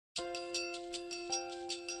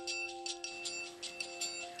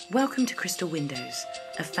Welcome to Crystal Windows,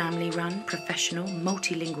 a family-run, professional,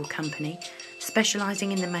 multilingual company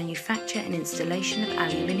specialising in the manufacture and installation of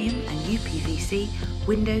aluminium and UPVC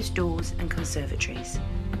windows, doors and conservatories.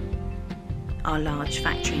 Our large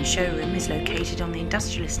factory and showroom is located on the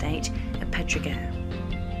industrial estate at Pedreguer.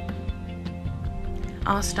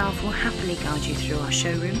 Our staff will happily guide you through our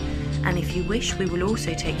showroom, and if you wish, we will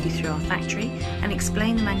also take you through our factory and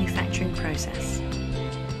explain the manufacturing process.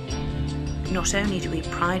 Not only do we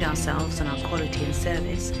pride ourselves on our quality and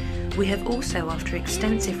service, we have also, after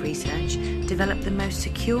extensive research, developed the most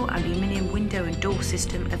secure aluminium window and door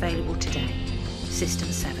system available today, System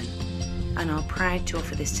 7, and are proud to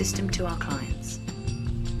offer this system to our clients.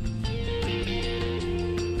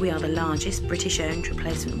 We are the largest British-owned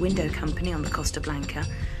replacement window company on the Costa Blanca,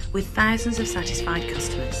 with thousands of satisfied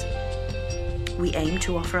customers. We aim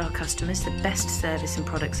to offer our customers the best service and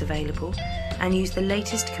products available and use the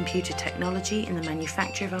latest computer technology in the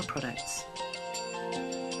manufacture of our products.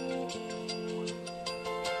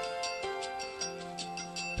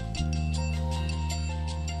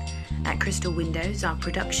 At Crystal Windows, our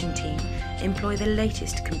production team employ the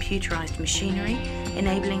latest computerized machinery,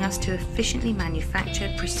 enabling us to efficiently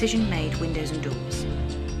manufacture precision-made windows and doors.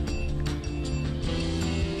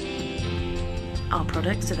 Our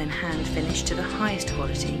products are then hand-finished to the highest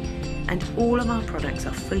quality, and all of our products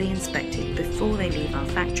are fully inspected before they leave our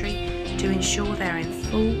factory to ensure they are in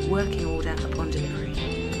full working order upon delivery.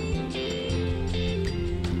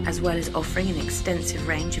 As well as offering an extensive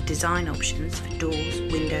range of design options for doors,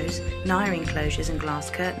 windows, Nair enclosures and glass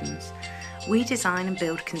curtains, we design and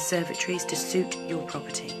build conservatories to suit your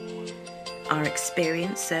property. Our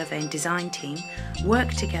experienced survey and design team work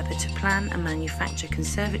together to plan and manufacture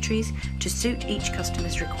conservatories to suit each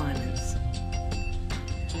customer's requirements.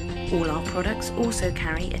 All our products also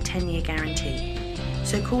carry a 10-year guarantee,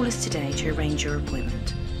 so call us today to arrange your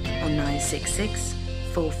appointment on 966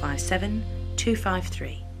 457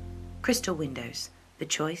 253. Crystal Windows, the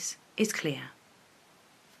choice is clear.